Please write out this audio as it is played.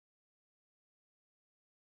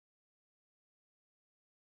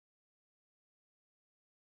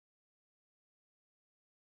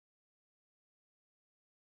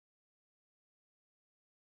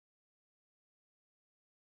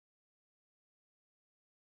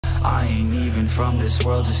I ain't even from this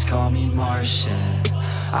world, just call me Martian.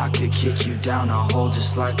 I could kick you down a hole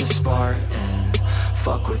just like a Spartan.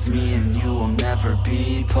 Fuck with me and you will never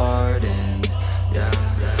be pardoned. Yeah.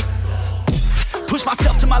 Push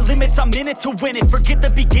myself to my limits, I'm in it to win it. Forget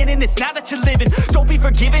the beginning, it's now that you're living. Don't be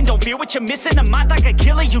forgiven, don't fear what you're missing. A mind like a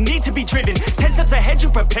killer, you need to be driven. 10 steps ahead, you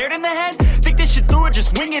prepared in the head? Think this shit through or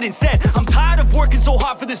just wing it instead? I'm tired of working so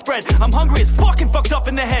hard for this bread. I'm hungry as fucking fucked up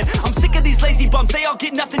in the head. I'm sick of these lazy bums, they all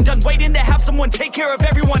get nothing done. Waiting to have someone take care of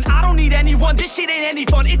everyone. I don't need anyone, this shit ain't any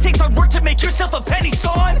fun. It takes hard work to make yourself a penny,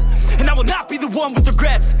 son. And I will not be the one with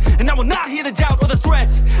regrets. And I will not hear the doubt or the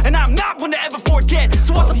threats. And I'm not one to ever forget.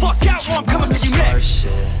 So watch the fuck out or I'm coming for you next.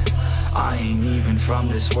 Shit. I ain't even from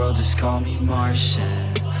this world, just call me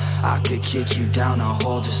Martian. I could kick you down a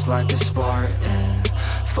hole just like a Spartan.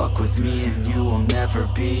 Fuck with me and you will never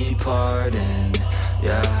be pardoned.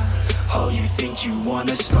 Yeah. Oh, you think you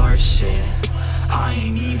wanna start shit? I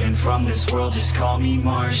ain't even from this world, just call me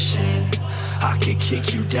Martian. I could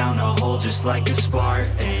kick you down a hole just like a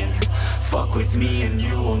Spartan. Fuck with me and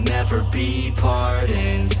you will never be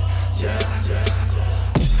pardoned. Yeah.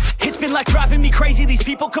 It's been like driving me crazy, these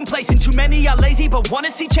people complacent. Too many are lazy but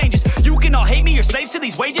wanna see changes. You can all hate me, you're slaves to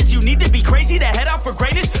these wages. You need to be crazy to head out for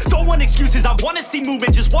greatness. Don't want excuses, I wanna see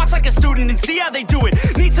movement. Just watch like a student and see how they do it.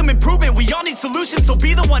 Need some improvement, we all need solutions. So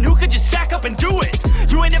be the one who could just stack up and do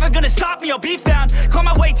it. You ain't never gonna stop me, I'll be found. Climb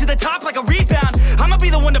my way to the top like a rebound. I'ma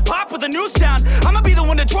be the one to pop with a new sound. I'ma be the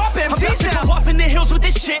one to drop MCs down. Go off in the hills with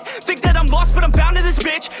this shit. Think that I'm lost but I'm found in this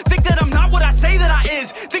bitch. Think that I'm not what I say that I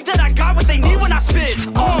is. Think that I got what they need when I spit.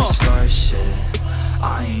 Start shit.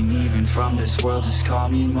 I ain't even from this world, just call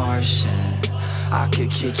me Martian. I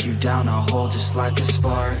could kick you down a hole just like a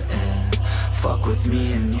Spartan. Fuck with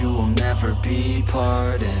me and you will never be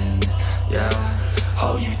pardoned. Yeah.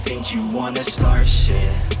 Oh, you think you wanna start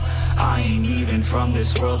shit? I ain't even from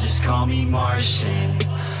this world, just call me Martian.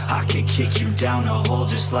 I could kick you down a hole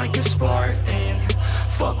just like a Spartan.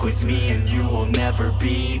 Fuck with me and you will never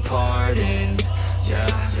be pardoned.